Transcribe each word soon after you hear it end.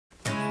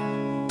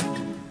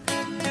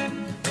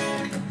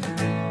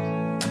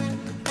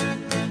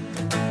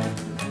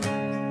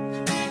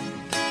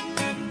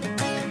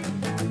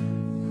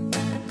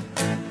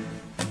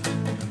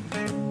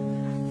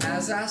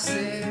as I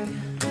sit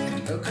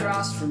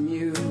across from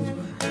you.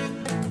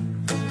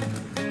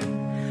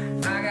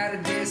 I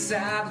gotta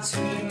decide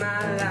between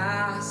my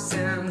lies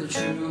and the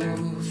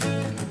truth,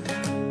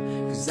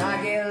 'cause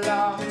I get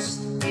lost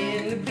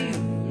in the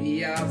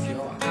beauty of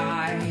your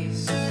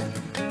eyes,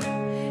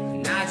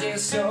 and I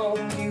just hope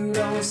you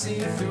don't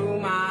see through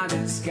my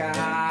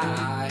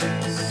disguise.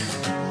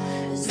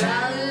 'Cause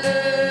I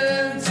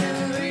learned to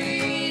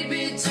read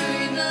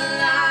between the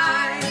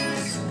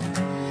lines,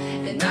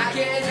 and I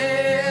can't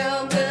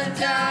help the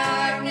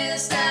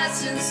darkness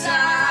that's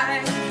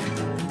inside,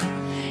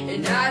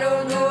 and I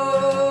don't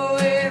know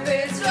if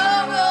it's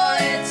wrong or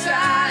it's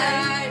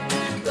right,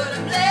 but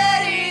I'm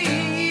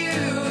letting you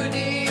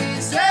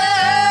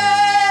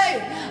decide.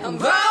 I'm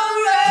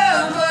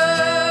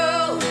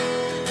vulnerable,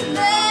 I'm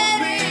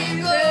letting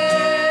go,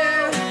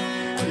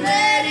 I'm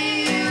letting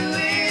you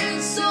in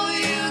so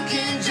you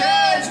can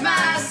judge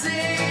my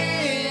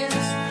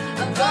sins.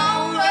 I'm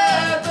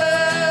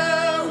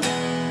vulnerable,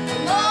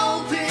 I'm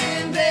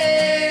open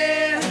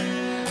bare,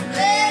 I'm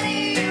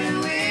letting you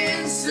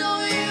in so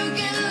you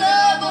can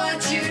love what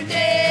you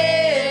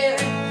dare.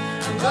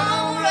 I'm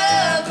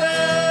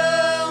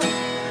vulnerable,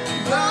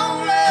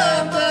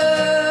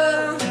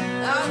 vulnerable,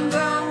 I'm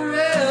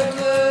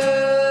vulnerable.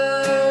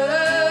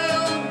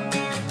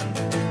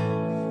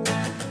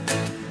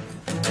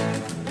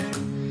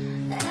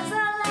 As I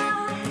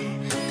lie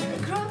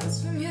across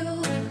from you,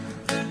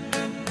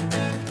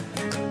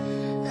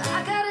 I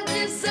gotta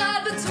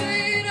decide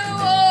between a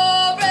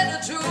war and the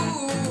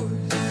truth,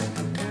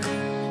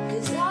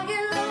 'cause I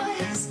get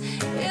lost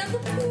in the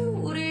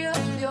beauty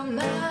of your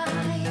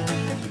mind,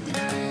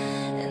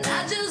 and I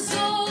just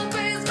hope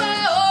it's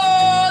my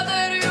heart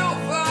that you'll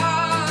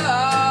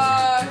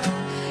find.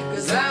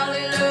 'Cause I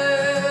only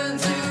learned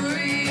to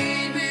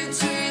read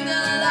between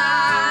the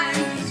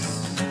lines,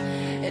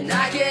 and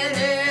I can't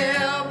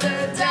help the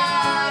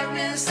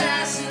darkness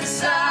that's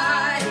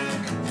inside,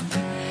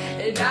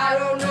 and I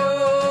don't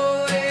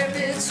know if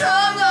it's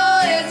wrong or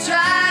it's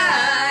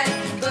right,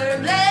 but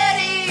I'm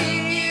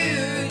letting you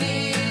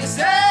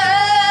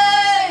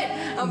decide.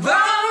 I'm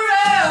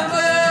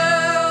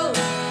vulnerable,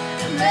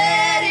 I'm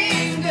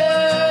letting go,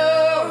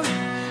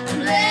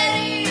 I'm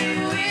letting you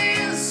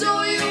in so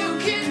you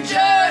can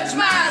judge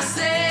my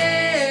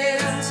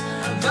sins.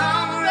 I'm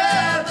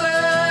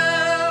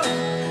vulnerable,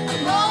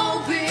 I'm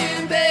open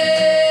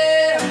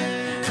bare,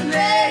 I'm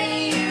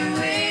letting you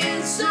in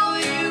so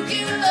you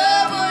can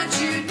love what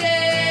you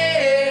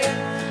dare.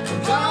 I'm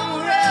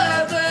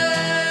vulnerable,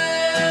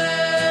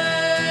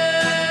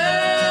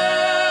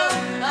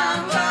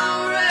 I'm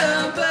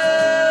vulnerable,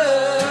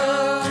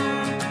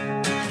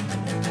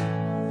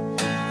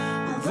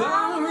 I'm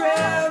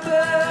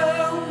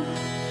vulnerable,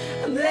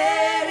 I'm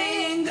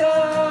letting go,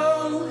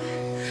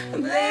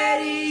 I'm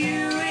letting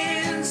you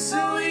in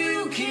so you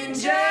can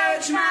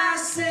judge my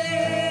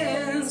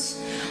sins.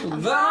 I'm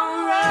vulnerable.